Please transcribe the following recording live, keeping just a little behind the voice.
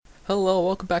Hello,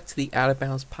 welcome back to the Out of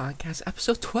Bounds Podcast,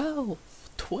 episode 12.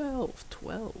 12,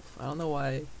 12. I don't know why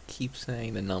I keep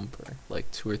saying the number like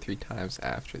two or three times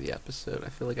after the episode. I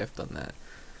feel like I've done that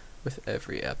with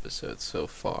every episode so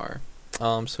far.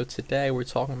 So today we're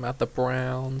talking about the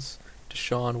Browns,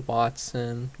 Deshaun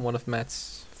Watson, one of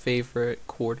Matt's favorite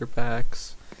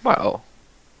quarterbacks. Wow.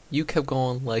 You kept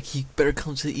going like, he better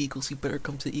come to the Eagles, he better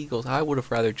come to the Eagles. I would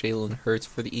have rather Jalen Hurts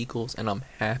for the Eagles, and I'm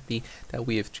happy that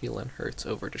we have Jalen Hurts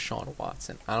over Deshaun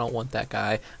Watson. I don't want that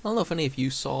guy. I don't know if any of you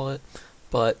saw it,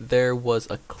 but there was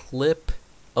a clip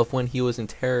of when he was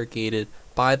interrogated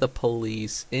by the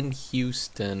police in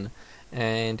Houston,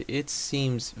 and it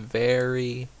seems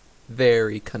very,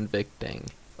 very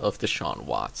convicting of Deshaun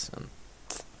Watson.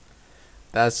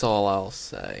 That's all I'll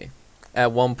say.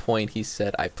 At one point, he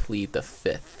said, "I plead the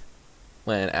fifth."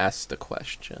 When asked the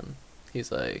question,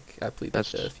 he's like, "I plead the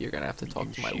fifth. You're gonna have to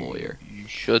talk to my lawyer." You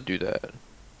should do that.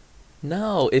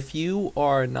 No, if you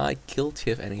are not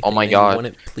guilty of anything, Oh my then you God.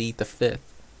 wouldn't plead the fifth.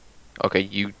 Okay,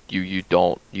 you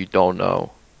don't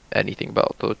know anything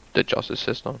about the justice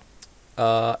system.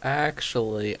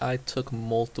 Actually, I took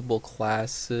multiple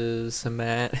classes,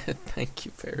 Matt. Thank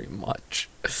you very much.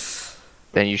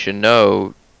 Then you should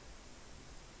know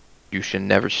you should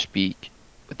never speak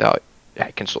without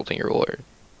consulting your lawyer.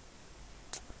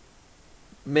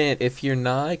 Man, if you're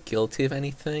not guilty of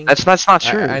anything, That's not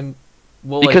true. I'm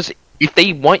well, like, Because if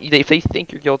they want you, if they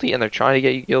think you're guilty and they're trying to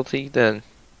get you guilty, then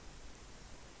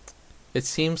it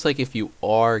seems like if you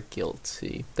are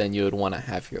guilty, then you would want to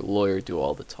have your lawyer do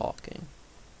all the talking.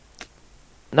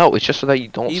 no, it's just so that you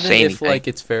don't Even say if anything like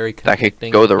it's very that could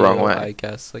convicting go of the wrong you, way. I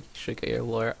guess like you should get your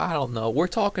lawyer. I don't know. We're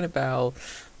talking about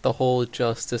the whole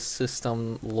justice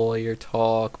system, lawyer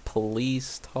talk,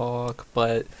 police talk,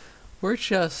 but we're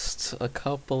just a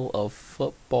couple of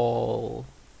football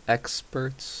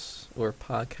experts or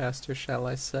podcasters, shall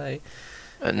I say?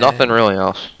 And nothing And really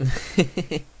else.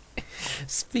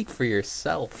 speak for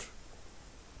yourself.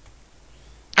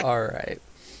 All right.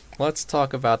 Let's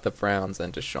talk about the Browns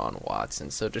and Deshaun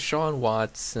Watson. So Deshaun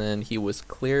Watson, he was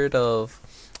cleared of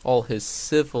all his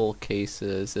civil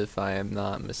cases, if I am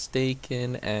not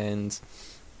mistaken, and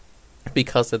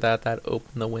because of that, that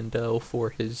opened the window for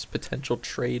his potential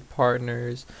trade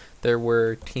partners. There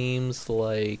were teams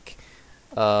like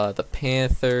the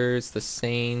Panthers, the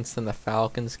Saints, and the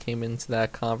Falcons came into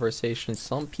that conversation.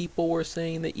 Some people were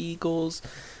saying the Eagles.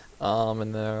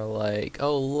 And they're like,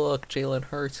 "Oh, look, Jalen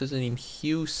Hurts is in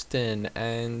Houston,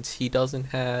 and he doesn't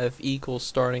have Eagles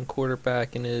starting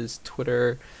quarterback in his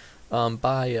Twitter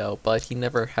bio, but he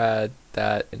never had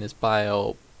that in his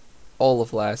bio all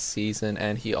of last season,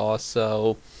 and he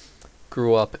also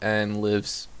grew up and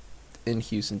lives in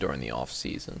Houston during the off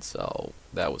season, so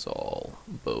that was all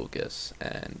bogus."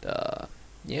 And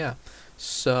yeah,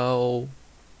 so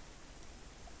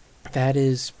that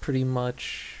is pretty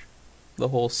much the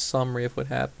whole summary of what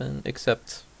happened,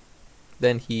 except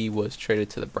then he was traded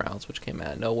to the Browns, which came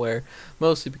out of nowhere,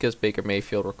 mostly because Baker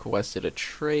Mayfield requested a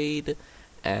trade.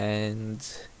 And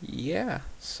yeah,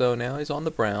 so now he's on the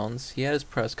Browns. He had his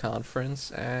press conference,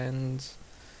 and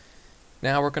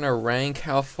now we're going to rank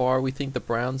how far we think the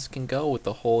Browns can go with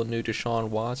the whole new Deshaun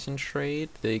Watson trade.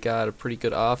 They got a pretty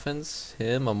good offense.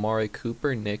 Him, Amari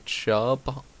Cooper, Nick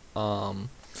Chubb,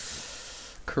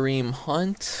 Kareem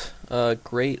Hunt, a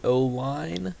great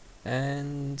O-line,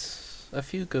 and a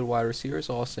few good wide receivers.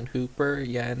 Austin Hooper,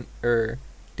 David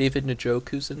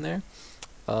Njoku's in there.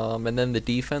 And then the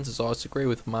defense is also great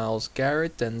with Myles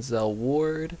Garrett, Denzel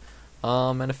Ward,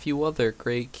 and a few other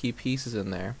great key pieces in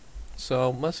there. So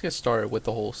let's get started with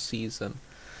the whole season.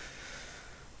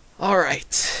 All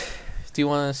right. Do you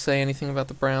want to say anything about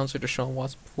the Browns or Deshaun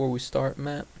Watson before we start,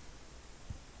 Matt?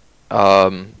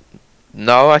 Um,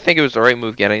 no, I think it was the right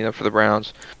move getting them for the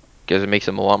Browns because it makes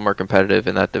them a lot more competitive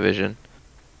in that division.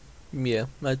 Yeah,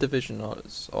 that division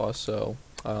is also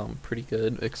pretty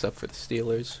good, except for the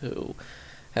Steelers, who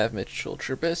have Mitchell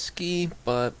Trubisky,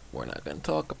 but we're not going to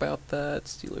talk about that.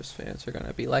 Steelers fans are going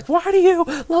to be like, "Why do you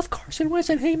love Carson Wentz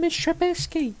and hate Mitch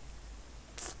Trubisky?"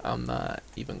 I'm not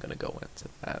even going to go into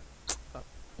that.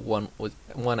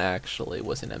 One actually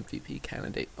was an MVP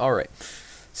candidate. All right,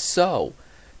 so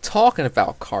talking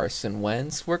about Carson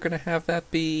Wentz, we're going to have that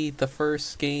be the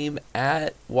first game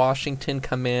at Washington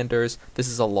Commanders. This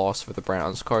is a loss for the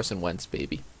Browns. Carson Wentz,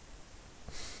 baby.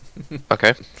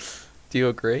 Okay. Do you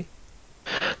agree?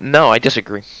 No, I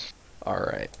disagree. All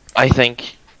right. I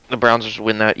think the Browns just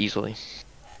win that easily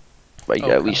by at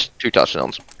Okay. least 2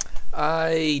 touchdowns.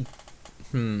 I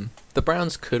The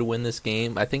Browns could win this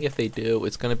game. I think if they do,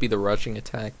 it's going to be the rushing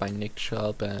attack by Nick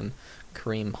Chubb and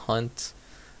Kareem Hunt.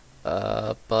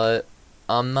 But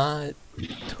I'm not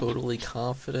Totally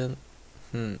confident.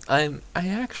 I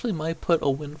actually might put a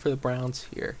win for the Browns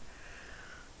here.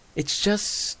 It's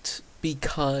just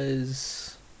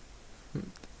because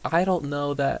I don't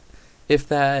know that if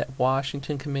that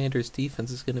Washington Commanders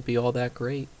defense is going to be all that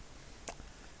great.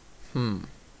 Hmm.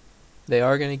 They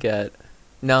are going to get.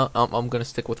 No, I'm going to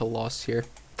stick with a loss here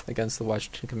against the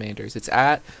Washington Commanders. It's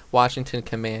at Washington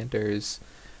Commanders.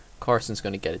 Carson's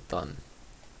going to get it done.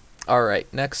 All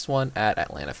right, next one at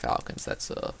Atlanta Falcons. That's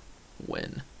a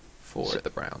win for the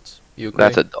Browns. You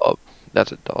That's agree? a dub.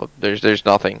 That's a dub. There's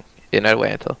nothing in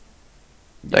Atlanta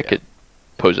that Yeah. could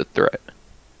pose a threat.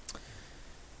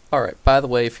 All right. By the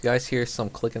way, if you guys hear some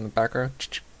click in the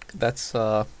background, that's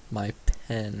my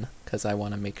pen because I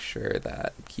want to make sure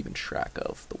that I'm keeping track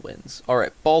of the wins. All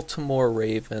right, Baltimore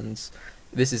Ravens.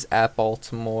 This is at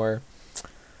Baltimore.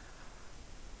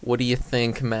 What do you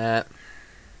think, Matt?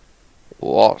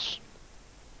 Loss.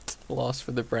 Loss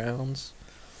for the Browns.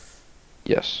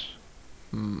 Yes.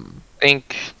 Hmm. I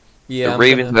think the Yeah, I'm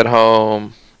Ravens gonna. at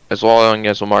home, as long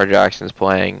as Lamar Jackson's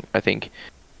playing, I think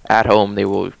at home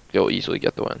they'll easily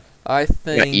get the win. I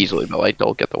Not easily, think but like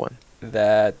they'll get the win.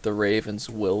 that the Ravens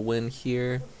will win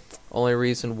here. Only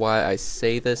reason why I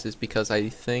say this is because I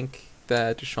think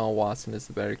that Deshaun Watson is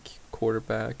the better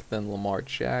quarterback than Lamar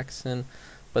Jackson,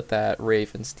 but that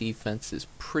Ravens defense is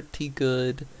pretty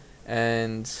good,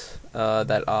 and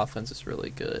that offense is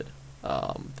really good.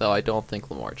 Though I don't think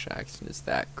Lamar Jackson is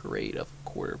that great of a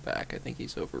quarterback. I think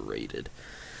he's overrated.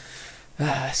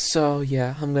 So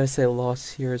yeah, I'm gonna say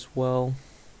loss here as well.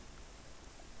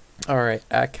 All right,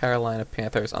 at Carolina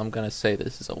Panthers, I'm gonna say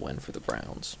this is a win for the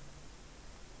Browns.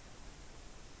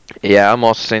 Yeah, I'm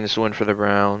also saying this is a win for the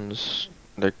Browns.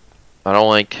 I don't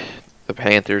like the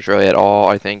Panthers really at all.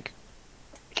 I think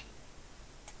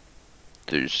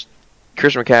there's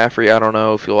Chris McCaffrey. I don't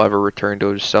know if he'll ever return to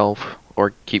himself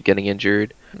or keep getting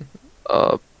injured.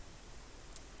 Uh,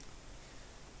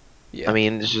 I Yeah,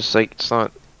 mean, it's just like it's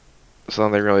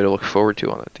nothing really to look forward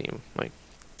to on that team. Like,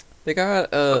 they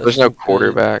got there's no some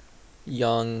good quarterback.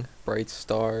 young bright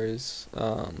stars,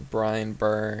 Brian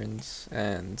Burns,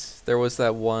 and there was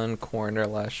that one corner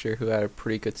last year who had a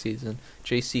pretty good season,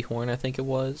 J.C. Horn, I think it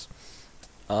was.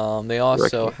 They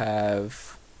also Rookie.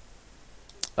 have,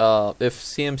 if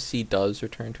CMC does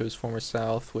return to his former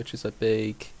self, which is a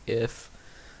big if,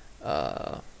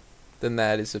 uh, then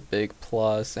that is a big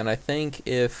plus. And I think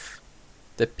if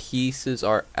the pieces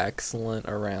are excellent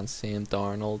around Sam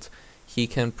Darnold, he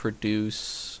can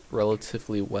produce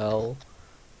relatively well.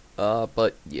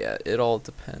 But yeah, it all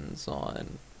depends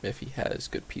on if he has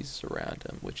good pieces around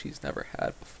him, which he's never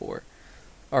had before.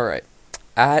 All right.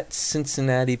 At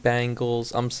Cincinnati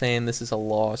Bengals, I'm saying this is a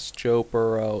loss. Joe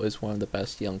Burrow is one of the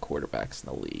best young quarterbacks in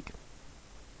the league.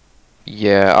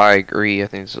 Yeah, I agree. I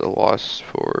think it's a loss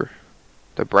for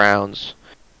the Browns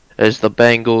as the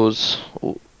Bengals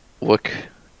look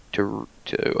to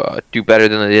do better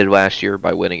than they did last year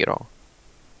by winning it all.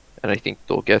 And I think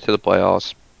they'll get to the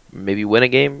playoffs, maybe win a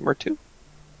game or two.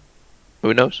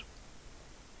 Who knows?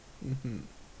 Mm-hmm.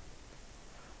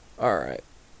 All right.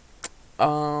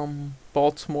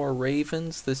 Baltimore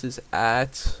Ravens. This is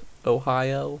at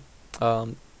Ohio.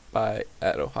 By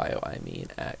at Ohio, I mean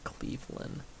at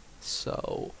Cleveland.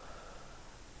 So,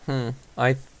 hmm,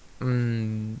 I,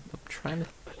 I'm trying to.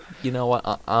 You know what?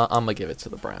 I'm gonna give it to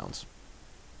the Browns.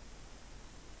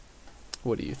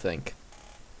 What do you think?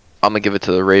 I'm gonna give it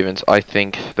to the Ravens. I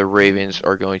think the Ravens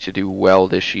are going to do well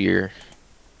this year,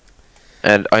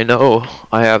 and I know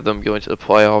I have them going to the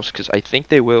playoffs because I think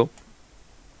they will.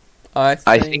 I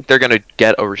I think they're think. gonna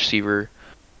get a receiver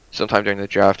sometime during the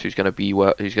draft who's gonna be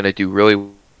well, who's gonna do really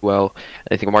well.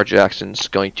 And I think Lamar Jackson's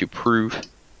going to prove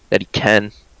that he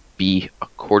can be a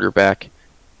quarterback.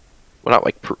 Well, not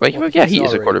like Well, well, yeah, he's he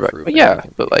is a already quarterback. But proven he yeah,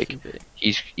 can be but a like QB.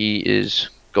 he is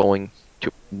going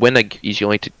to win a. He's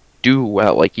going to do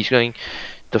well. Like he's going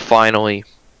to finally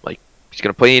like he's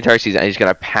going to play the entire season and he's going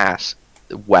to pass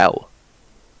well,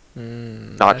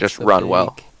 not just That's a run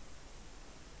well. big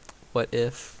what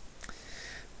if.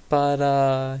 But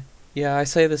yeah, I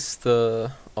say this is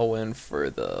the a win for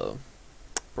the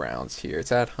Browns here.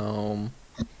 It's at home.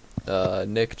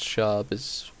 Nick Chubb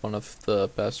is one of the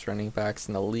best running backs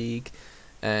in the league,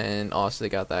 and also they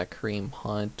got that Kareem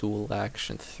Hunt dual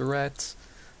action threat.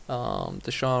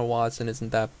 Deshaun Watson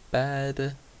isn't that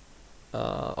bad.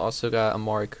 Also got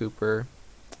Amari Cooper.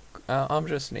 I'm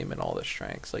just naming all the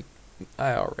strengths. Like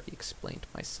I already explained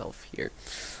myself here.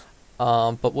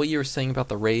 But what you were saying about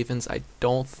the Ravens, I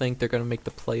don't think they're gonna make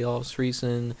the playoffs.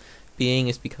 Reason being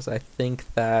is because I think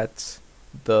that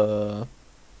the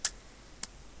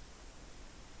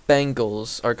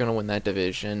Bengals are going to win that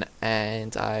division,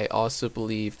 and I also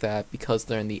believe that because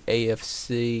they're in the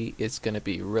AFC, it's going to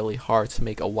be really hard to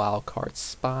make a wild card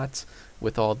spot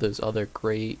with all those other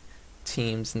great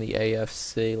teams in the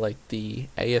AFC, like the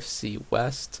AFC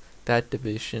West. That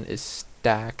division is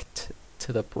stacked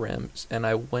to the brims, and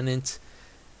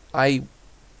I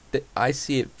I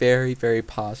see it very, very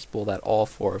possible that all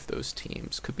four of those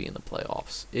teams could be in the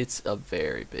playoffs. It's a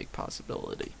very big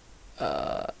possibility.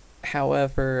 Uh,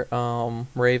 However,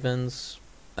 Ravens,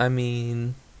 I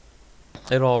mean,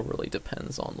 it all really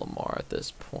depends on Lamar at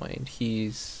this point.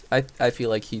 I feel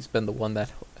like he's been the one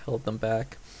that held them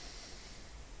back.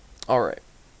 All right,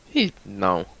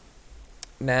 No.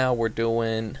 now we're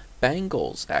doing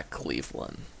Bengals at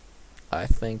Cleveland. I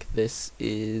think this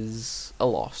is a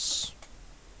loss.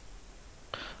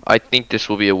 I think this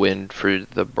will be a win for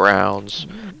the Browns.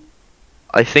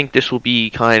 I think this will be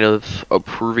kind of a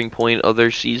proving point of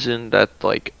their season that,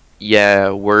 like,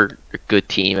 yeah, we're a good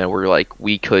team and we're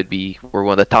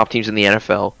one of the top teams in the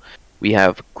NFL. We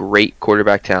have great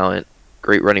quarterback talent,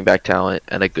 great running back talent,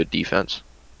 and a good defense.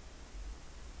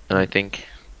 And I think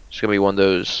it's gonna be one of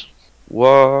those,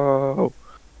 whoa,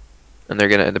 and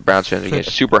the Browns fans are gonna get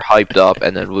super hyped up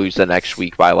and then lose the next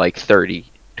week by like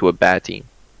 30 to a bad team.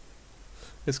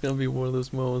 It's gonna be one of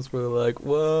those moments where they're like,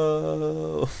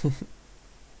 whoa.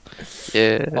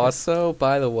 Yeah. Also,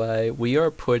 by the way, we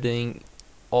are putting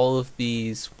all of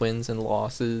these wins and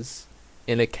losses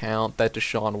in account that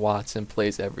Deshaun Watson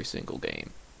plays every single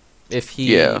game. If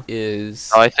he Yeah.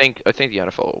 is, I think the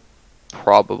NFL will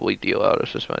probably deal out a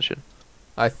suspension.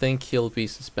 I think he'll be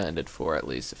suspended for at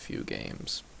least a few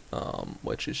games,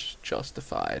 which is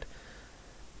justified.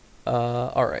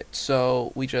 All right,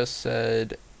 so we just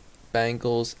said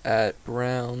Bengals at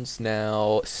Browns.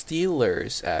 Now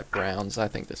Steelers at Browns. I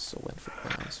think this is a win for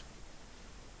Browns.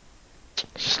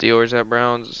 Steelers at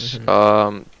Browns.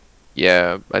 Hmm.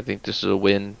 Yeah, I think this is a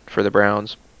win for the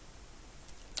Browns.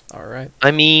 All right.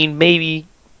 I mean, maybe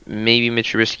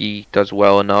Mitch Trubisky does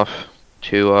well enough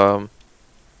to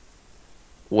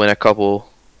win a couple,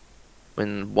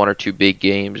 win one or two big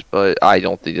games, but I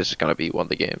don't think this is gonna be one of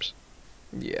the games.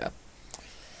 Yeah.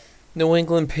 New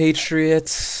England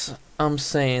Patriots. I'm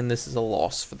saying this is a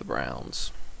loss for the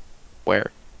Browns.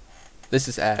 Where? This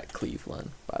is at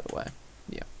Cleveland, by the way.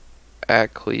 Yeah.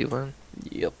 At Cleveland.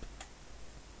 Yep.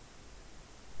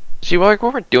 See, like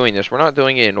when we're doing this, we're not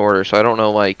doing it in order, so I don't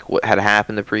know like what had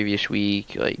happened the previous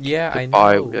week, like Yeah, I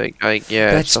bye, know.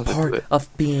 yeah, That's something to part it.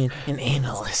 of being an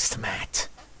analyst, Matt.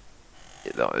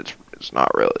 It's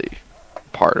not really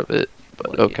part of it,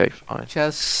 but Like, okay, fine.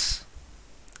 just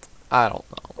I don't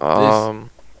know. Um,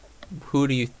 Who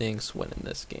do you think's winning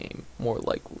this game? More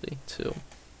likely to.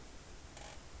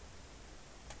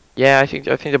 yeah, I think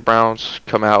the Browns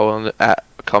come out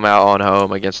on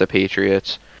home against the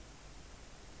Patriots.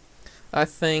 I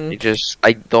think.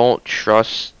 I don't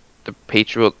trust the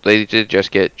Patriots. They did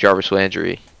just get Jarvis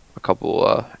Landry a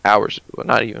couple hours, well,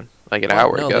 not even like an What?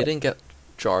 hour No, ago. they didn't get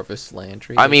Jarvis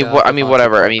Landry. I They mean, got I mean, Devontae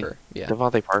whatever. I mean, Parker. Yeah,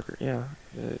 Devontae Parker. Yeah,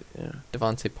 yeah.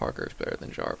 Devontae Parker is better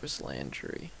than Jarvis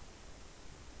Landry.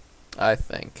 I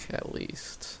think, at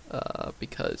least,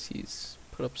 because he's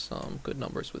put up some good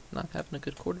numbers with not having a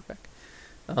good quarterback.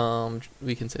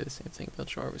 We can say the same thing about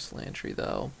Jarvis Landry,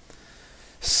 though.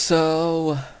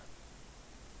 So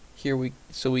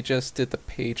we just did the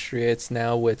Patriots.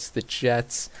 Now it's the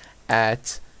Jets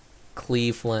at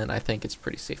Cleveland. I think it's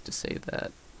pretty safe to say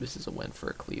that this is a win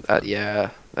for Cleveland.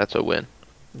 Yeah, that's a win.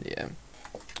 Yeah.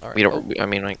 All right. We don't. I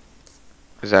mean, like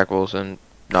Zach Wilson,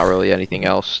 not really anything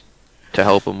else to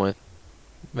help him with.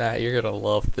 Matt, you're gonna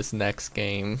love this next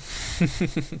game.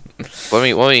 Let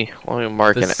me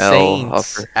mark The an L up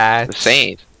Saints for at the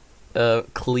Saints.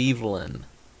 Cleveland.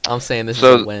 I'm saying this is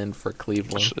a So win for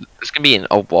Cleveland. this can be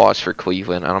a loss for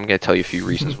Cleveland, and I'm gonna tell you a few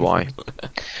reasons why.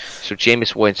 So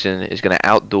Jameis Winston is gonna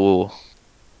outduel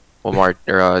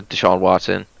Deshaun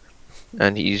Watson,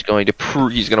 and he's going to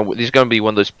he's gonna be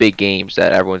one of those big games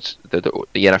that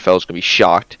the NFL is gonna be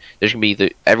shocked. There's gonna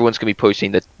be everyone's gonna be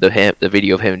posting the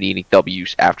video of him needing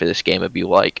W's after this game and be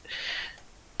like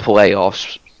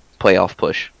playoff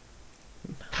push.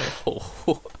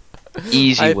 Oh.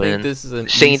 Easy I win. think this is an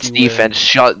Saints easy defense win.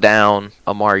 shut down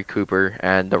Amari Cooper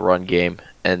and the run game,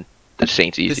 and the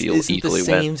Saints This isn't the easily win.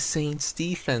 same Saints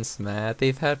defense, Matt.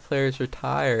 They've had players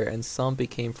retire, and some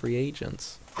became free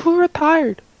agents. Who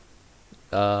retired?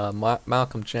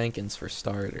 Malcolm Jenkins for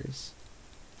starters.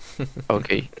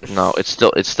 Okay, no,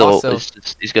 Also,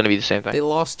 it's gonna be the same thing. they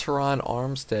lost Teron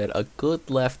Armstead, a good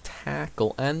left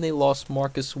tackle, and they lost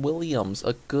Marcus Williams,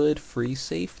 a good free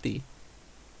safety.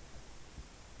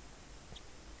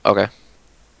 Okay.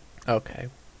 Okay.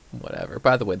 Whatever.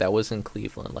 By the way, that was in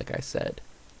Cleveland, like I said.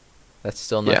 That's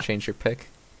still not Yeah, changed your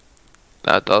pick?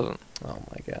 that doesn't. Oh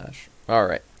my gosh. All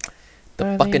right. The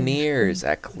I think. Buccaneers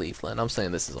at Cleveland. I'm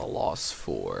saying this is a loss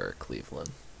for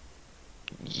Cleveland.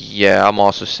 Yeah, I'm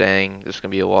also saying this is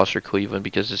gonna be a loss for Cleveland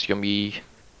because it's gonna be.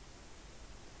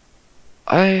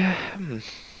 I.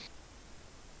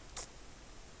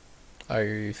 Are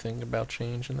you thinking about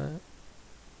changing that?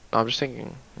 I'm just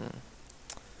thinking.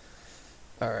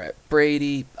 All right,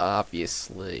 Brady.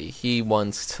 Obviously, he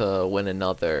wants to win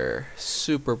another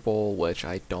Super Bowl, which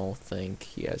I don't think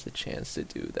he has a chance to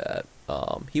do that.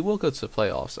 He will go to the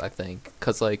playoffs, I think,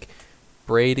 because like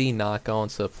Brady not going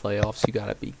to the playoffs, you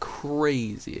gotta be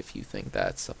crazy if you think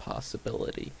that's a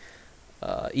possibility.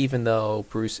 Even though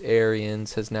Bruce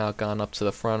Arians has now gone up to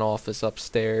the front office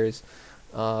upstairs,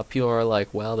 people are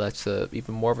like, well, that's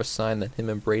even more of a sign that him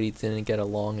and Brady didn't get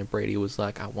along, and Brady was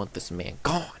like, I want this man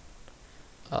gone.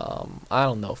 I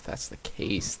don't know if that's the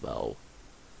case, though.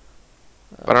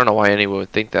 I don't know why anyone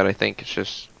would think that. I think it's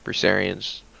just Bruce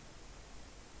Arians.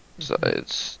 So Mhm.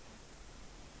 it's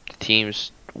the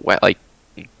teams like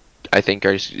I think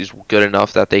is good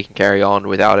enough that they can carry on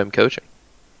without him coaching.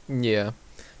 Yeah.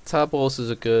 Todd Bowles is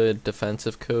a good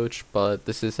defensive coach, but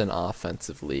this is an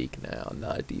offensive league now,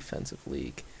 not a defensive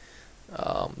league.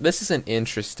 This is an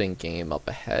interesting game up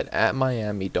ahead at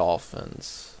Miami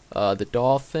Dolphins. The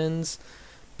Dolphins,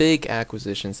 big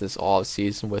acquisitions this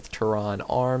offseason with Teron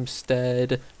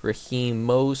Armstead, Raheem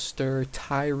Mostert,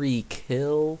 Tyreek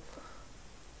Hill.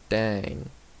 Dang.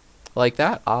 Like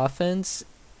that offense,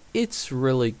 it's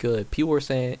really good. People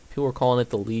were calling it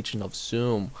the Legion of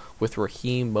Zoom with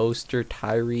Raheem Mostert,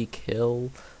 Tyreek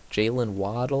Hill, Jalen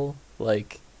Waddle.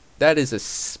 Like that is a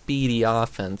speedy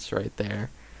offense right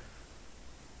there.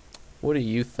 What do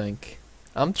you think?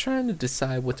 I'm trying to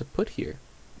decide what to put here.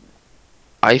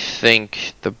 I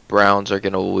think the Browns are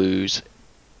gonna lose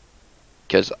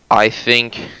because I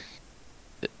think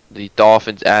the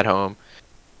Dolphins at home.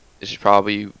 This is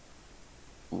probably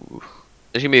ooh,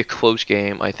 it's gonna be a close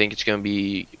game. I think it's gonna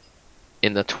be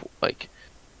in the like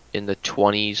in the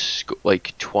 20s.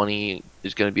 Like 20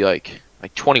 is gonna be like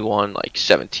 21, like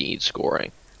 17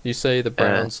 scoring. You say the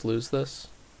And Browns lose this?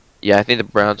 yeah, I think the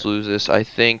Browns Okay. lose this. I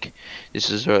think this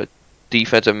is a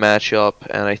defensive matchup,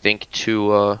 and I think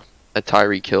a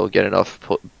Tyreek Hill get enough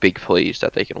big plays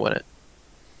that they can win it.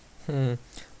 Hmm.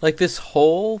 Like this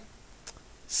whole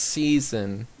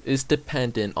season is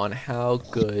dependent on how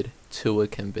good Tua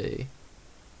can be.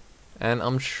 And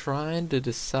I'm trying to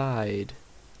decide.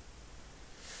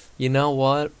 You know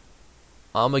what?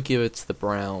 I'm going to give it to the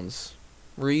Browns.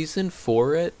 Reason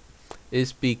for it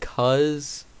is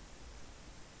because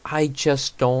I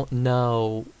just don't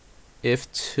know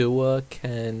if Tua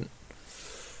can.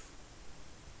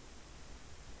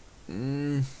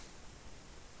 Mm,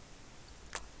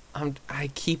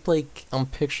 I'm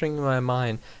picturing in my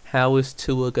mind how is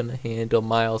Tua gonna handle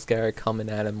Miles Garrett coming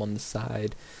at him on the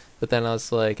side, but then I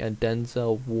was like, and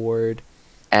Denzel Ward.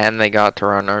 And they got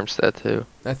Teron Armstead too.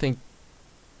 I think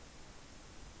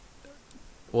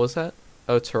what was that?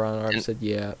 Oh, Teron And Armstead.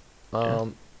 Yeah. yeah,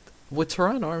 Um, would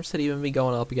Teron Armstead even be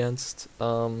going up against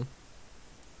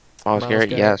Miles Miles Garrett,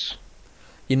 Garrett? yes.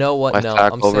 You know what? Left No,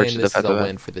 I'm tackle saying versus this is a defensive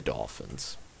end. win for the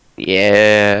Dolphins.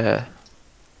 Yeah.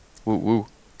 Woo woo.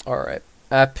 All right.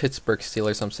 At Pittsburgh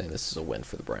Steelers, I'm saying this is a win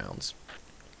for the Browns.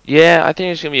 Yeah, I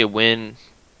think it's gonna be a win,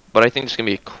 but I think it's gonna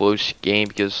be a close game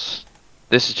because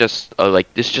this is just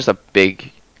a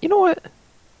big. You know what?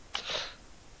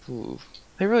 Ooh,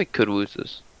 they really could lose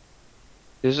this.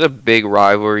 This is a big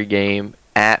rivalry game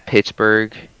at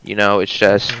Pittsburgh. You know, it's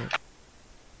just Hmm.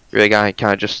 really gotta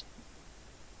kind of just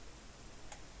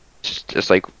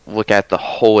like look at the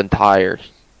whole entire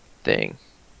thing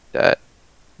that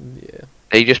Yeah.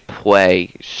 they just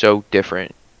play so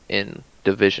different in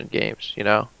division games. You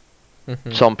know,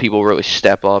 Hmm. some people really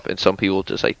step up, and some people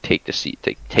just like take a seat.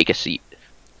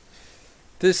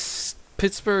 This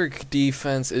Pittsburgh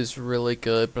defense is really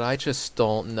good, but I just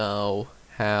don't know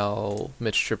how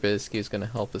Mitch Trubisky is going to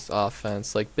help this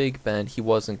offense. Like Big Ben, he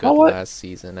wasn't You know good what? last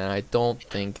season, and I don't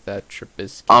think that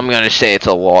I'm Trubisky. gonna say it's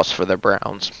a loss for the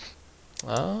Browns.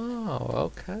 Oh,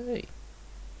 okay.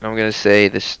 I'm gonna say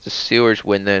the Steelers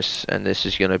win this, and this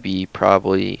is gonna be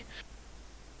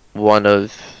one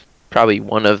of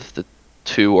one of the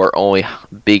two or only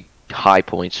big high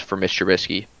points for Mr.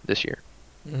 Trubisky this year.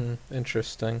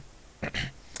 Interesting.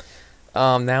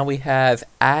 Now we have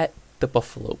at the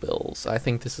Buffalo Bills. I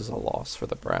think this is a loss for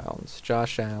the Browns.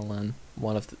 Josh Allen,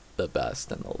 one of the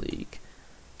best in the league.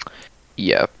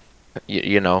 Yeah,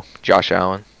 you know Josh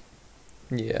Allen.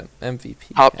 Yeah,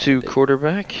 MVP Top two candidate.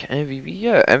 quarterback, MVP.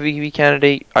 Yeah, MVP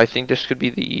candidate. I think this could be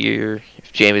the year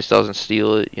if Jameis doesn't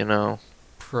steal it. Bruh,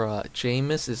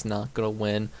 Jameis is not gonna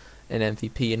win an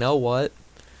MVP. You know what?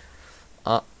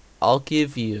 Uh, I'll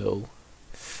give you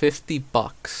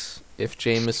 $50 if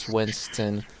Jameis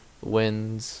Winston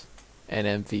wins an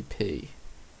MVP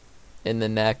in the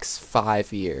next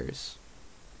 5 years.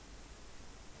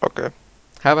 Okay.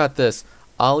 How about this?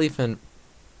 I'll even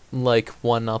like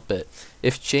one up it.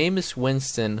 If Jameis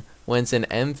Winston wins an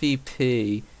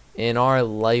MVP in our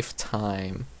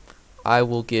lifetime, I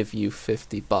will give you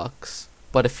 $50.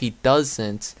 But if he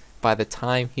doesn't, by the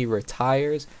time he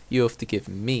retires, you have to give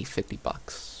me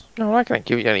 $50. No, I'm not gonna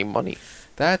give you any money.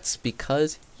 That's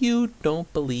because you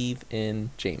don't believe in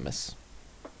Jameis.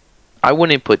 I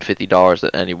wouldn't put $50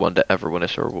 at anyone to ever win a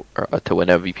to win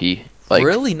MVP. Like,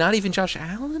 Really? Not even Josh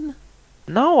Allen?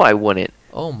 no, I wouldn't.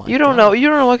 Oh my You don't know. god. You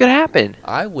don't know what could happen.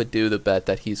 I would do the bet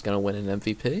that he's going to win an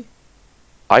MVP.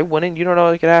 I wouldn't. You don't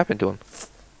know what could happen to him.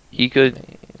 He could.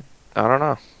 Man. I don't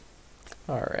know.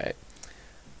 Alright.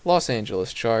 Los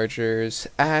Angeles Chargers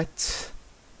at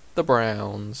the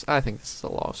Browns. I think this is a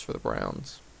loss for the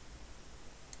Browns.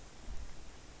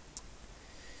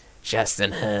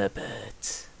 Justin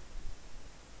Herbert,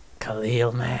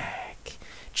 Khalil Mack,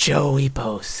 Joey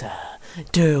Bosa,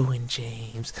 Derwin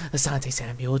James, Asante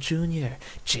Samuel Jr.,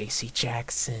 J.C.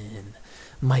 Jackson,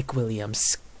 Mike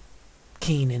Williams,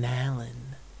 Keenan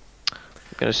Allen, I'm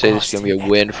gonna say this is gonna be Austin a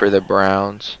win for the Eckler.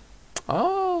 Browns.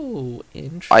 Oh,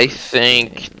 I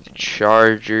think interesting. the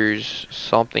Chargers.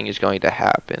 Something is going to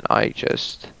happen. I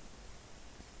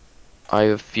have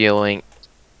a feeling.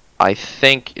 I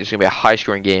think it's gonna be a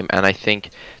high-scoring game, and I think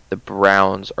the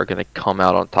Browns are gonna come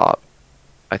out on top.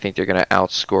 I think they're gonna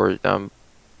outscore them.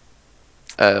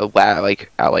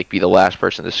 Be the last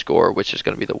person to score, which is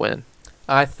gonna be the win.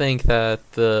 I think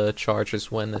that the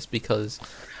Chargers win this because,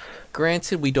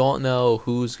 granted, we don't know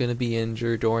who's going to be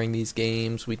injured during these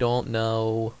games. We don't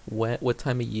know what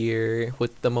time of year,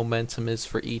 what the momentum is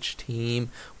for each team,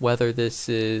 whether this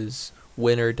is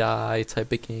win or die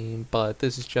type of game. But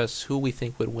this is just who we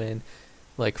think would win,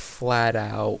 like flat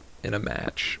out in a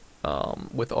match,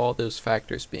 with all those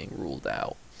factors being ruled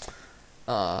out.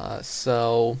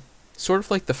 So sort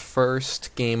of like the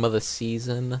first game of the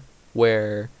season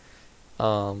where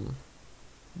um,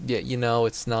 yeah,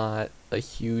 it's not a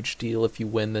huge deal if you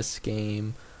win this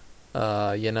game,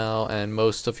 and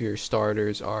most of your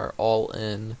starters are all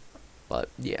in. But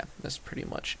yeah, that's pretty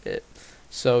much it.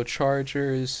 So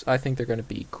Chargers, I think they're going to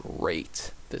be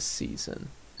great this season.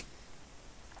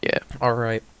 Yeah. All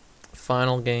right,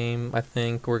 final game. I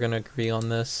think we're going to agree on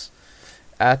this.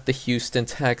 At the Houston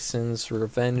Texans,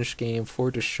 revenge game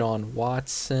for Deshaun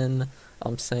Watson.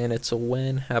 I'm saying it's a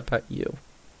win. How about you?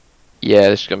 Yeah,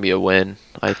 this is gonna be a win.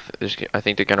 I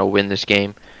think they're gonna win this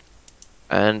game,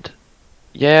 and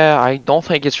yeah, I don't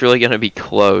think it's really gonna be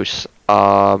close.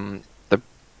 The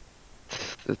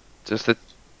just the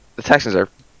Texans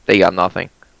they got nothing.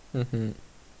 Mm-hmm.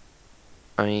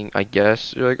 I mean, I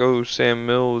guess you're like, oh, Sam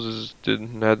Mills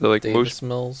didn't have the most Davis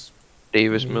Mills.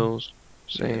 Davis Yeah. Mills.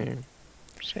 Yeah.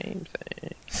 Same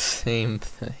thing. Same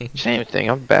thing. Same thing.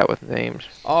 I'm bad with names.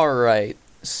 All right.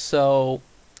 So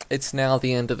it's now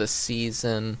the end of the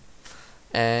season,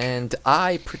 and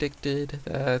I predicted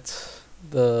that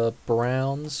the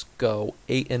Browns go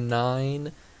 8-9.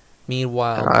 And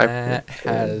Meanwhile, I Matt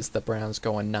has the Browns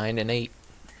going 9-8.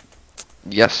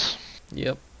 yes.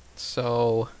 Yep.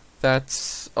 So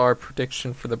that's our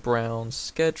prediction for the Browns'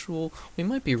 schedule. We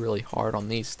might be really hard on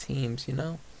these teams.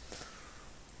 Yeah.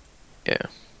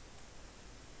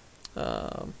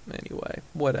 Anyway,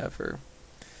 whatever.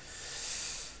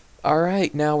 All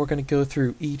right, now we're going to go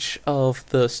through each of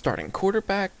the starting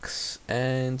quarterbacks,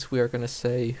 and we are going to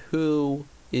say who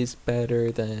is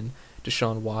better than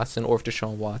Deshaun Watson, or if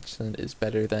Deshaun Watson is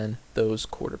better than those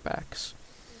quarterbacks.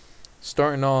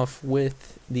 Starting off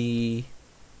with the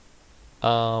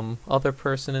other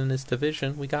person in this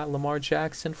division, we got Lamar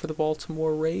Jackson for the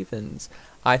Baltimore Ravens.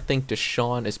 I think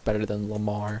Deshaun is better than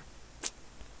Lamar.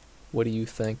 What do you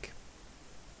think?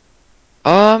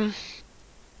 Um,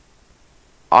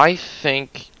 I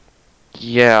think,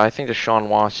 yeah, I think Deshaun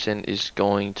Watson is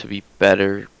going to be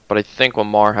better, but I think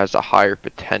Lamar has a higher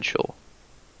potential.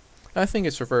 I think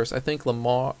it's reversed. I think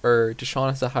Deshaun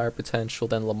has a higher potential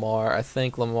than Lamar. I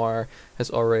think Lamar has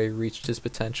already reached his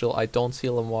potential. I don't see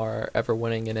Lamar ever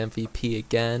winning an MVP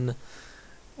again.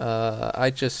 I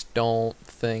just don't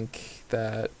think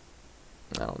that.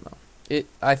 I don't know.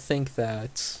 I think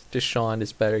that Deshaun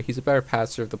is better. He's a better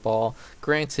passer of the ball.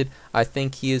 Granted, I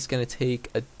think he is going to take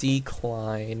a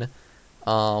decline,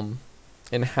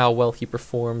 and how well he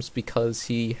performs because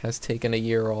he has taken a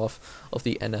year off of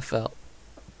the NFL.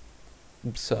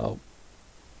 So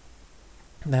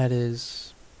that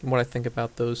is what I think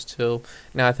about those two.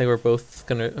 Now I think we're both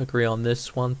gonna agree on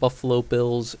this one. Buffalo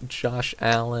Bills, Josh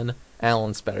Allen.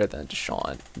 Allen's better than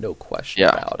Deshaun, no question Yeah.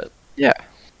 about it. Yeah.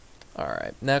 All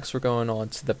right, next we're going on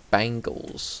to the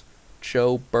Bengals,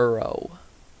 Joe Burrow,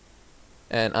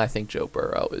 and I think Joe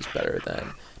Burrow is better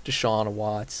than Deshaun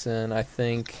Watson. I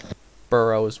think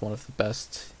Burrow is one of the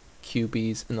best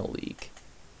QBs in the league.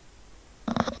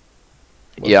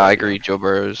 What Yeah, I about you? agree. Joe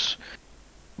Burrow's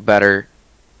better.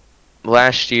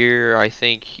 Last year, I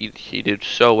think he did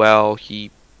so well.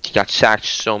 He got sacked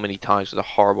so many times with a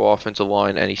horrible offensive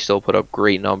line, and he still put up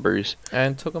great numbers.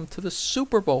 And took him to the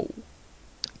Super Bowl.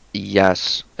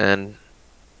 Yes, and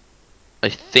I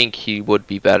think he would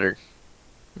be better.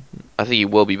 I think he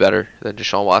will be better than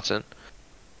Deshaun Watson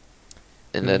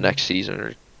in the Mm. next season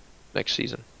or next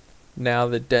season. Now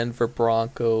the Denver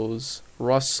Broncos,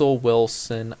 Russell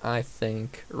Wilson. I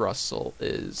think Russell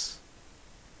is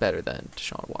better than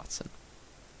Deshaun Watson.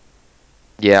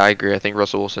 Yeah, I agree. I think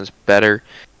Russell Wilson's better.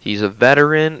 He's a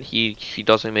veteran. He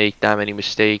doesn't make that many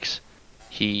mistakes.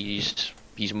 He's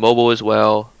mobile as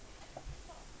well.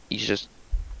 He's just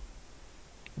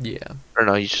Yeah, I don't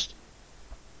know. a He's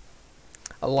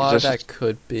lot of that just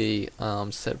could be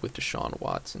said with Deshaun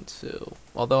Watson too.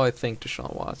 Although I think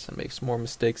Deshaun Watson makes more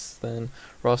mistakes than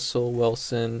Russell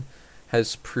Wilson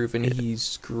has proven yeah,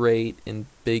 he's great in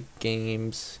big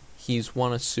games. He's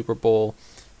won a Super Bowl.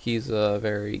 He's a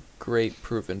very great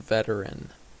proven veteran.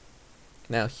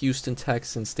 Now Houston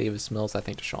Texans, Davis Mills. I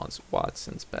think Deshaun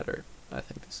Watson's better. I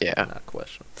think this is yeah. not a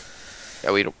question.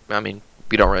 Yeah, we don't. I mean,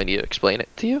 we don't really need to explain it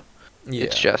to you.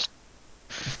 It's Yeah. just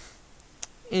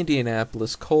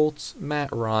Indianapolis Colts, Matt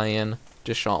Ryan,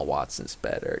 Deshaun Watson's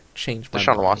better. Change my Deshaun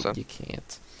mind. Watson. You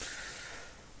can't.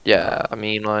 Yeah, I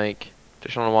mean, like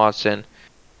Deshaun Watson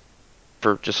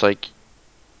for just like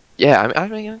yeah. I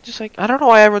mean, just like I don't know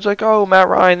why everyone's like, oh, Matt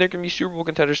Ryan, they're gonna be Super Bowl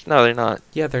contenders. No, they're not.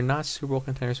 Yeah, they're not Super Bowl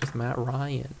contenders with Matt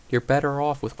Ryan. You're better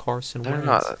off with Carson They're Wentz.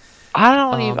 not. I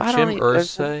don't even. I don't Jim even. They're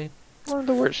Irsay. one of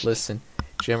the worst. Listen,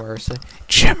 Jim Irsay.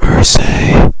 Jim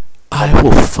Irsay, I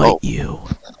will fight Oh, you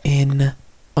in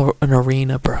an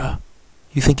arena, bruh.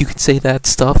 You think you can say that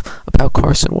stuff about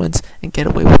Carson Wentz and get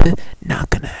away with it? Not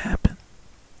gonna happen.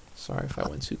 Sorry if I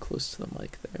went too close to the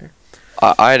mic there.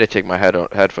 I had to take my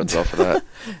headphones off for that,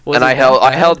 Was and it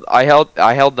that bad?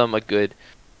 I held them a good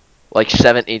like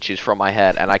 7 inches from my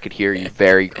head, and I could hear you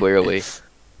very clearly.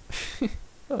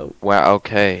 Oh, Wow.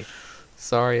 Okay.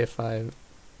 sorry if I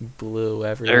blew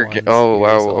There. everyone's Oh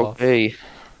ears wow. off. Okay. You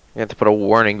have to put a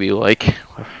warning. Be like,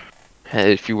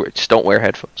 if you just don't wear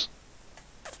headphones.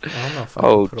 I don't know if I can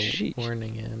Oh put a jeez.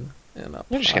 warning in a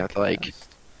You're just gonna have to like. podcast.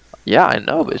 Yeah, I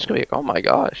know, but it's Um, gonna be. Oh my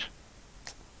gosh.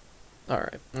 all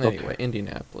right. Okay. Anyway,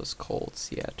 Indianapolis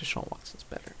Colts. Yeah, Deshaun Watson's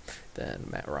better than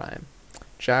Matt Ryan.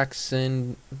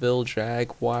 Jacksonville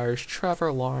Jaguars.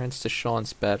 Trevor Lawrence.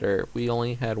 Deshaun's better. We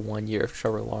only had 1 year of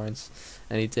Trevor Lawrence,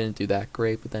 and he didn't do that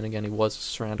great. But then again, he was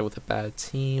surrounded with a bad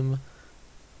team.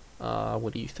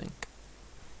 What do you think?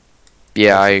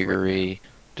 Yeah, I As of right now. agree.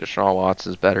 Deshaun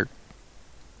Watson's better.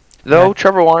 Now, Though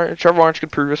Trevor Lawrence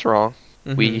could prove us wrong.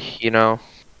 mm-hmm. You know,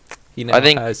 He now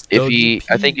has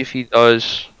I think WP. if he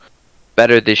does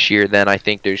better this year, then I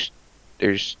think there's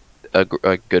a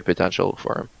good potential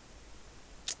for him.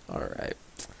 All right.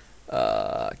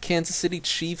 Kansas City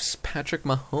Chiefs, Patrick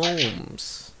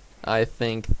Mahomes. I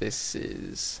think this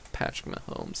is Patrick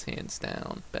Mahomes, hands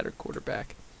down, better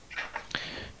quarterback.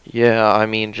 Yeah, I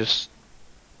mean, just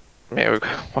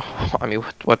I mean,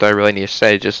 what do I really need to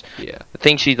say? Just Yeah. the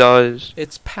things he does,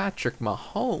 It's Patrick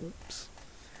Mahomes. things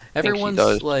he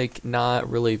does. Everyone's like not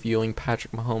really viewing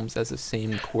Patrick Mahomes as the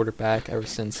same quarterback ever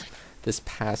since this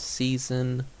past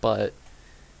season, but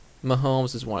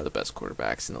Mahomes is one of the best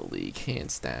quarterbacks in the league,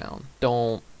 hands down.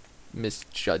 Don't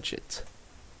misjudge it.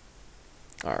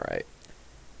 All right.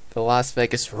 The Las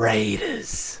Vegas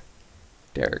Raiders.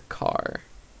 Derek Carr.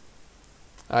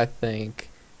 I think.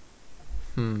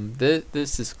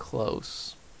 This is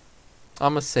close.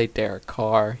 I'm gonna say Derek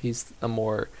Carr. He's a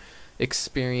more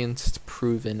experienced,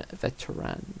 proven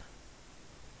veteran.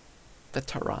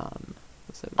 Veteran.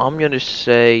 What's that I'm word? gonna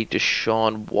say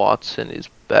Deshaun Watson is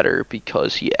better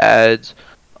because he adds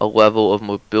a level of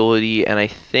mobility, and I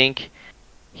think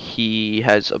he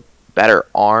has a better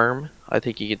arm. I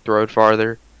think he can throw it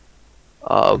farther.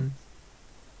 Mm. Um,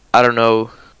 I don't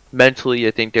know. Mentally,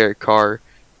 I think Derek Carr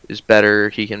is better.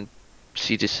 He can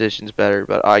see decisions better,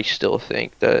 but I still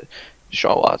think that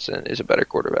Deshaun Watson is a better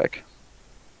quarterback.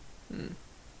 Mm.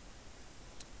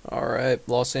 All right,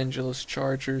 Los Angeles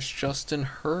Chargers, Justin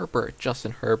Herbert.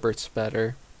 Justin Herbert's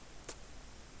better,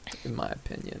 in my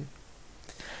opinion.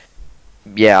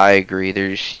 Yeah, I agree.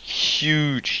 There's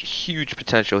huge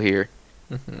potential here.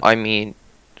 Hmm. I mean,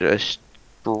 just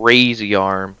crazy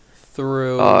arm.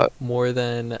 Uh, Threw more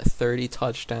than 30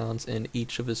 touchdowns in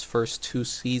each of his first two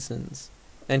seasons.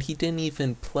 And he didn't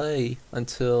even play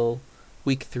until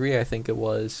week 3, I think it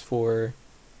was, for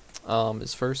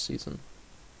his first season.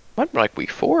 might be like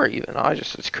week 4 even.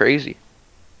 It's crazy.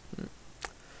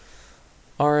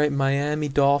 All right, Miami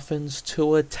Dolphins,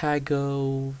 Tua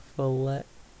Tagovailoa.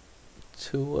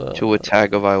 To a Tua,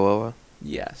 tag of Iowa.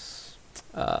 yes.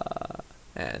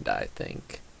 And I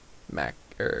think Mac,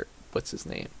 or what's his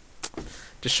name?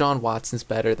 Deshaun Watson's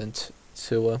better than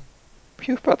Tua.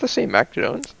 You about to say Mac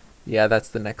Jones? Yeah, that's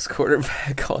the next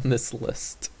quarterback on this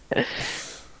list.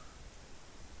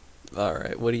 All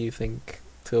right, what do you think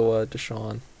to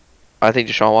Deshaun? I think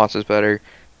Deshaun Watson's better.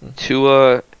 Hmm.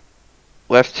 Tua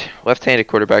left-handed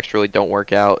quarterbacks really don't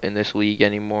work out in this league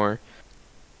anymore.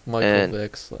 Michael And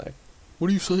Vick's like, what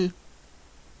are you saying?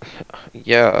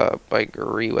 yeah, I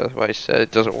agree with what I said.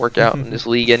 It doesn't work out in this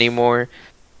league anymore.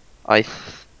 I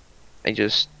I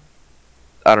just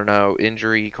I don't know,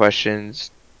 injury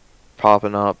questions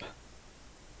popping up.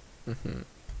 Hmm.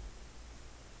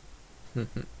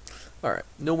 All right,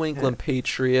 New Yeah. England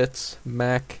Patriots,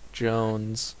 Mac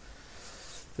Jones.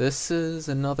 This is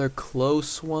another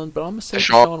close one, but I'm gonna say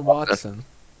Deshaun Deshaun Watson. Watson.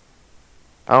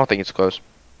 I don't think it's close.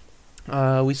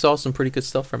 We saw some pretty good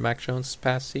stuff from Mac Jones this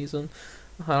past season.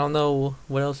 I don't know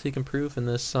what else he can prove in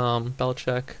this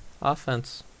Belichick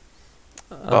offense.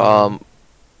 Um, Um,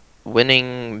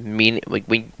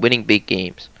 winning big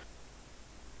games.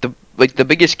 The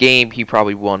biggest game he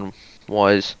probably won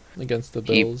was against the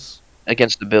he Bills.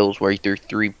 against the Bills where he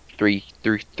threw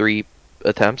three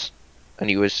attempts and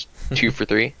he was 2 for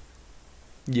 3.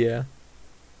 Yeah,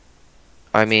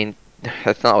 I mean,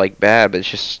 that's not like bad, but it's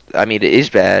just I mean it is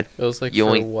bad. it was like You for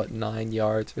only what 9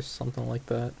 yards or something like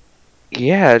that.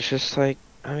 Yeah, it's just like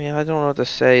I mean I don't know what to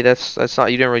say. That's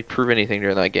not you didn't really prove anything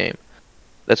during that game.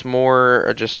 That's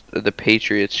more just the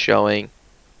Patriots showing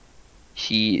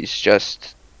he's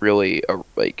just really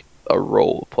a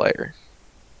role player.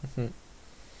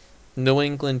 New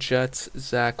England Jets,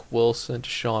 Zach Wilson,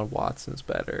 Deshaun Watson's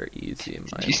better, easy in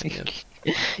my You opinion.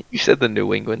 you said the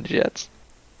New England Jets.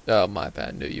 Oh my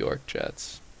bad, New York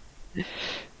Jets.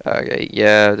 Okay,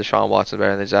 yeah, Deshaun Watson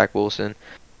better than Zach Wilson.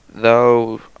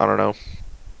 Though I don't know.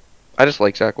 I just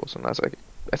like Zach Wilson as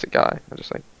a guy.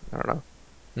 I don't know.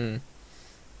 Hmm.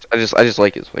 I just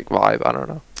like his vibe. I don't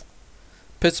know.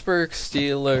 Pittsburgh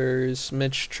Steelers,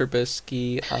 Mitch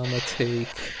Trubisky. I'ma take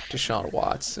Deshaun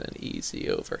Watson easy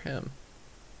over him.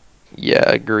 Yeah,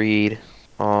 agreed.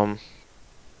 Um,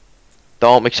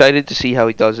 though I'm excited to see how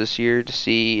he does this year. To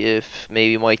see if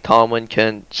maybe Mike Tomlin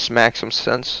can smack some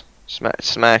sense,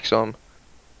 smack some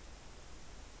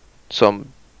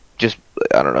just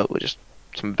I don't know, just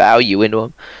some value into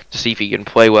him to see if he can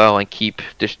play well and keep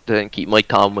Mike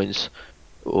Tomlin's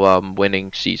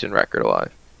winning season record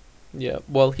alive. Yeah,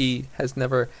 well, he has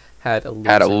never had a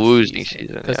Had a losing losing season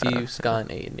season, because yeah, he's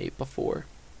gotten 8-8 before.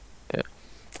 yeah.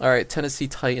 All right, Tennessee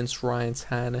Titans, Ryan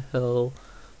Tannehill.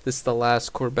 This is the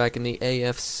last quarterback in the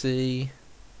AFC.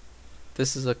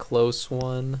 This is a close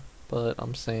one, but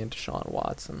I'm saying Deshaun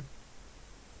Watson.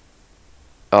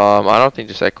 I don't think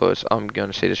it's that close. I'm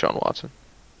gonna say Deshaun Watson.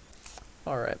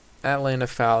 All right, Atlanta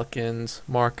Falcons,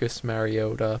 Marcus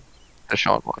Mariota,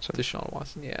 Deshaun Watson. Deshaun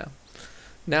Watson. Yeah.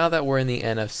 Now that we're in the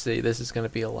NFC, this is going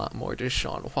to be a lot more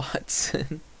Deshaun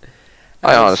Watson.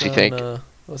 I honestly think Arizona.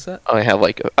 What's that?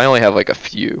 I only have like a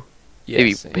few. Yeah,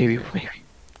 Maybe same maybe here. maybe.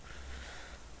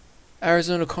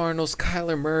 Arizona Cardinals,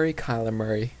 Kyler Murray. Kyler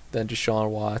Murray, then Deshaun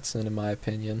Watson, in my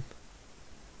opinion.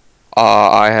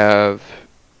 I have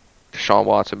Deshaun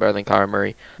Watson better than Kyler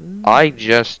Murray. I Mm.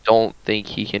 just don't think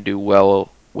he can do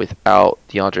well without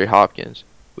DeAndre Hopkins,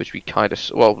 which we kind of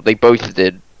well they both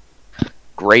did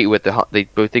great with they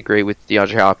both did great with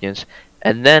DeAndre Hopkins,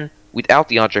 and then without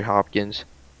DeAndre Hopkins,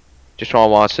 Deshaun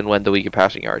Watson led the league in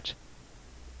passing yards.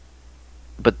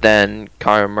 But then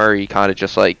Kyler Murray kind of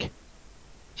just like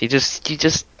he's he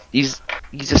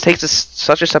just takes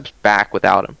such a step back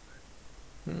without him.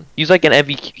 Hmm. He's like an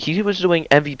MVP. He was doing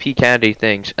MVP candidate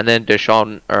things, and then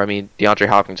DeAndre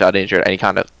Hopkins got injured, and he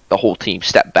kind of the whole team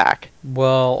stepped back.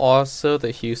 Well, also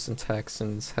the Houston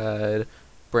Texans had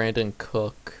Brandon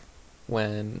Cook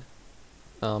when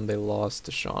they lost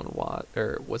to Deshaun Watt,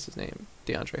 or what's his name,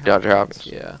 DeAndre DeAndre Hopkins. Hopkins.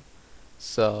 Yeah.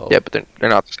 So Yeah, but they're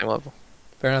not the same level.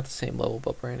 they're not the same level,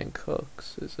 but Brandon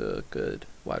Cooks is a good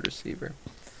wide receiver.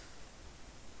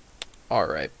 All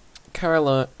right.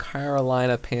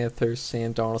 Carolina Panthers,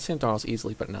 Sam Darnold. Sam Darnold's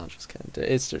easily, but no, just kidding.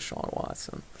 It's Deshaun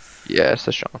Watson. Yeah, it's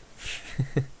Deshaun.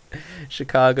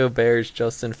 Chicago Bears,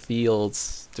 Justin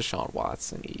Fields, Deshaun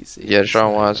Watson, easy. Yeah, It's Deshaun not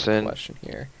even a Watson. question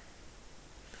here.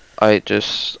 I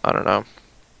don't know.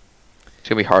 It's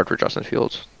gonna be hard for Justin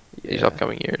Fields these Yeah.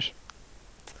 upcoming years.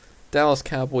 Dallas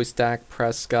Cowboys, Dak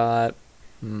Prescott.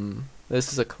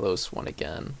 This is a close one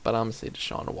again, but I'm gonna say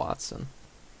Deshaun Watson.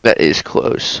 That is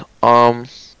close. I'm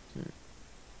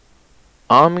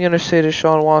gonna say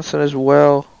Deshaun Watson as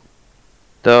well,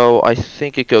 though I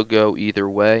think it could go either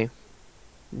way.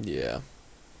 Yeah.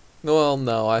 Well,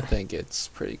 no, I think it's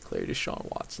pretty clear Deshaun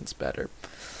Watson's better.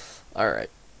 All right.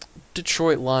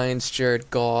 Detroit Lions, Jared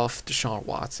Goff, Deshaun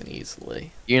Watson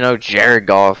easily. Jared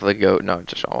Goff, the GOAT. No,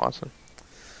 Deshaun Watson.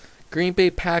 Green Bay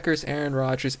Packers, Aaron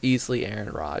Rodgers, easily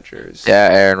Aaron Rodgers. Yeah,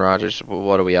 Aaron Rodgers.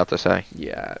 What do we have to say?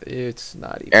 Yeah, it's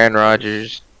not even Aaron close.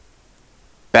 Rodgers,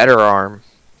 better arm,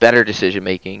 better decision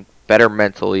making, better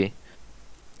mentally,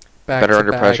 better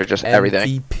under pressure, just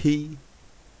everything. MVP.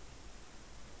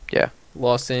 Yeah.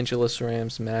 Los Angeles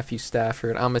Rams, Matthew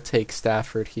Stafford. I'm going to take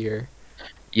Stafford here.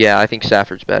 Yeah, I think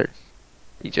Stafford's better.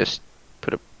 He just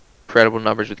put up incredible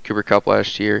numbers with Cooper Kupp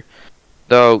last year.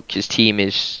 Though his team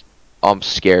is, I'm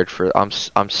scared for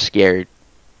the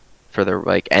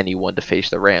anyone to face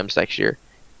the Rams next year.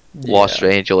 Yeah. Los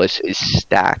Angeles is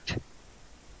stacked.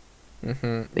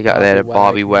 Mm-hmm. They had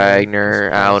Bobby Wagner,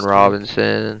 Allen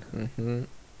Robinson. Mm-hmm.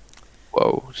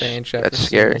 Whoa, Van that's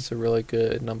scary. Jefferson's a really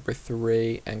good number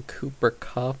 3, and Cooper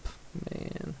Kupp,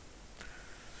 man.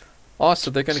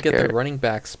 Also, they're going to get their running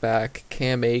backs back.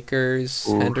 Cam Akers,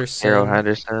 Henderson. Harold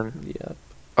Henderson. Yep.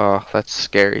 Oh, that's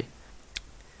scary.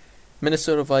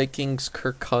 Minnesota Vikings,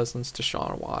 Kirk Cousins,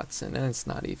 Deshaun Watson, and it's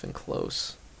not even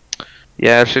close.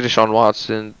 Yeah, actually, Deshaun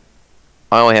Watson.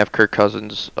 I only have Kirk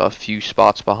Cousins a few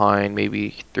spots behind,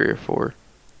 maybe 3 or 4.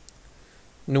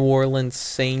 New Orleans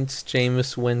Saints,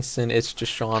 Jameis Winston, it's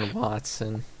Deshaun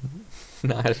Watson.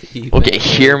 Not even. Okay,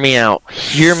 hear me out.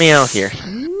 Hear me out here.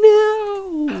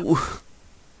 No!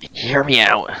 Hear me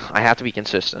out. I have to be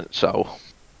consistent, so,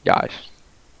 guys,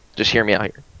 just hear me out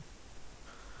here.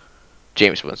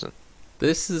 Jameis Winston.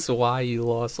 This is why you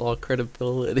lost all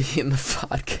credibility in the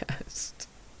podcast.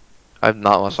 I've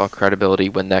not lost all credibility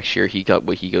when next year he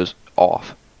goes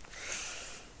off.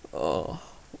 Oh,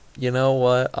 you know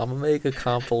what? I'm gonna make a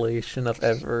compilation of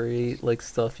every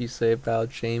stuff you say about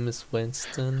Jameis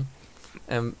Winston,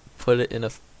 and put it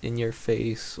in your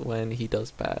face when he does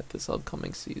bad this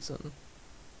upcoming season.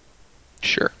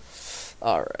 Sure.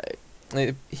 All right.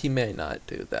 He may not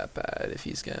do that bad if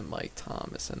he's getting Mike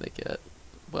Thomas and they get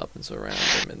weapons around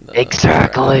him in the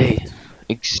Exactly. draft.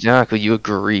 Exactly. You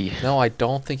agree. No, I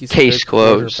don't think he's Case a good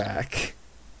closed. quarterback.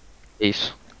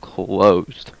 Case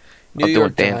closed. New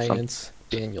York Giants,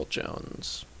 Daniel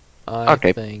Jones. I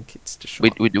think it's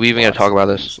Deshaun. We even gonna talk about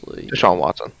this? Easily. Deshaun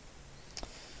Watson.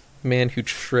 Man who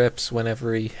trips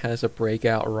whenever he has a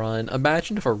breakout run.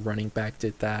 Imagine if a running back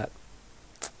did that.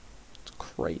 It's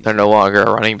crazy. They're no longer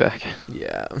a running back.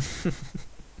 Yeah.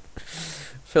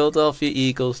 Philadelphia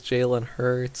Eagles, Jalen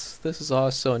Hurts. This is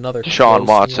also another Deshaun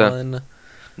Watson. One,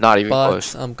 not even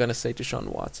close. I'm gonna say Deshaun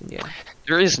Watson. Yeah.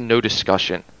 There is no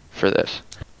discussion for this.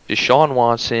 Deshaun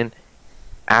Watson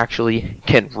actually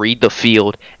can read the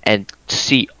field and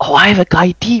see, oh, I have a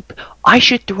guy deep. I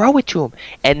should throw it to him,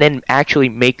 and then actually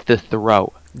make the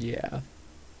throw. Yeah.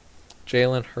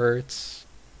 Jalen Hurts.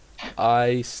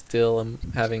 I still am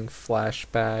having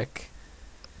flashbacks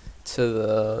to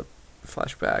the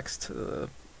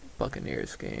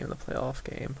Buccaneers game, the playoff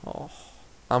game. Oh,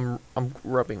 I'm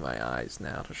rubbing my eyes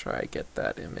now to try to get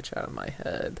that image out of my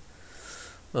head.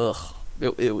 Ugh,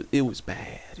 it was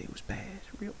bad. It was bad,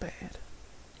 real bad.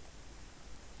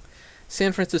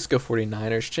 San Francisco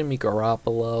 49ers, Jimmy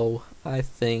Garoppolo. I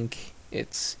think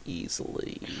it's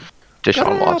easily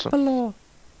Deshaun Watson.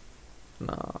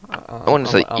 No, I wouldn't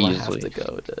say easily. I have to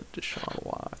go to Deshaun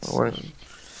Watson.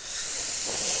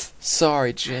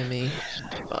 Sorry, Jimmy.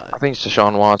 But I think it's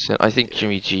Deshaun Watson. I think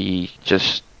Jimmy G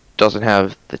just doesn't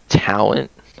have the talent,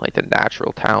 like the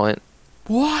natural talent.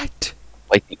 What?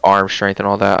 Like the arm strength and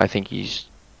all that. I think he's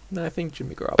I think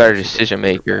Jimmy Garoppolo better decision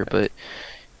maker, but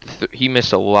he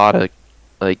missed a lot of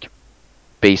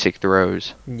basic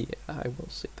throws. Yeah, I will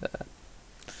say that.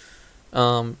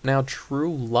 Now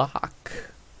Drew Lock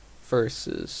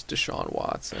versus Deshaun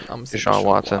Watson. I'm saying Deshaun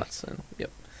Watson. Yep.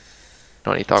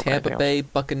 Don't need to talk Tampa Bay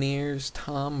Buccaneers,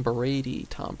 Tom Brady.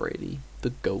 Tom Brady, the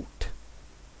GOAT.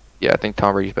 Yeah, I think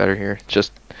Tom Brady's better here.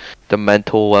 Just the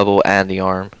mental level and the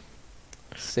arm.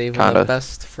 Saving the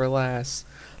best for last.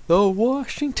 The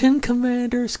Washington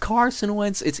Commanders, Carson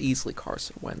Wentz. It's easily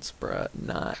Carson Wentz, bruh.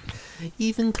 Not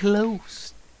even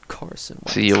close. Carson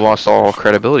See, Wentz you over lost all Deshaun.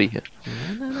 credibility here.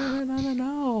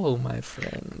 No, my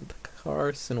friend.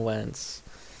 Carson Wentz.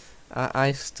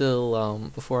 I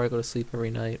still, before I go to sleep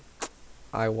every night,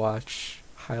 I watch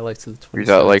highlights of the You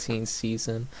got like, 2017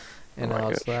 season, oh and my I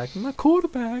was gosh. like, my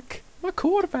quarterback, my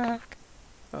quarterback.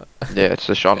 Yeah, it's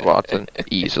Deshaun Watson,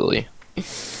 easily.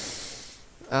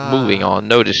 Moving Ah, on,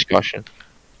 no discussion.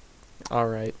 all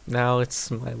right. Now it's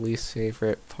my least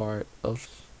favorite part of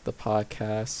the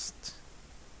podcast.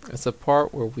 It's a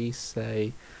part where we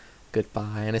say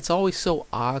goodbye, and it's always so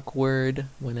awkward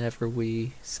whenever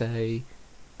we say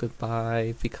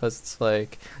goodbye because it's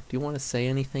like, do you want to say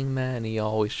anything, man? And he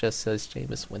always just says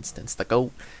Jameis Winston's the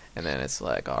GOAT. And then it's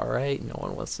like, all right, no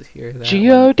one wants to hear that when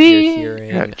you're G-O-D,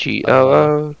 hearing bye.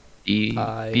 G-O-O-D-B-Y-E.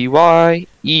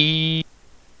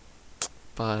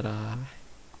 But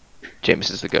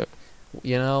Jameis is the GOAT.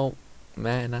 you know,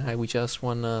 Matt and I, we just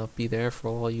want to be there for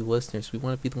all you listeners. We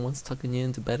want to be the ones tucking you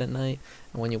into bed at night,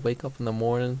 and when you wake up in the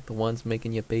morning, the ones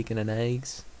making you bacon and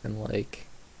eggs. And like,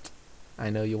 I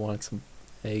know you wanted some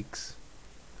eggs.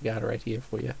 We got it right here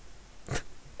for you.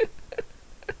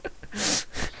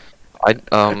 I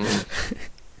I'm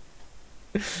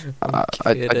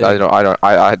kidding.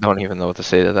 I don't even know what to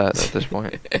say to that at this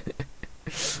point.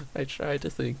 I tried to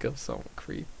think of some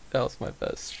creep. That was my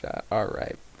best shot. All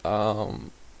right.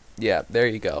 Yeah, there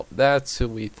you go. That's who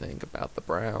we think about the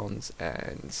Browns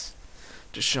and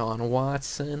Deshaun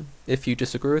Watson. If you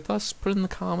disagree with us, put it in the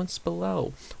comments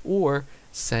below or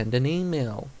send an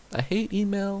email. I hate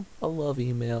email. I love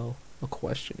email. A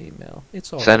question email.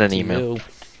 It's all Send up an to email. you.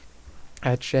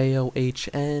 At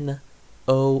JOHNOOBP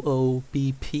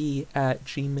at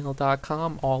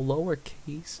gmail.com, all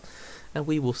lowercase. And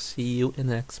we will see you in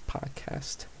the next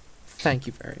podcast. Thank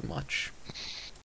you very much.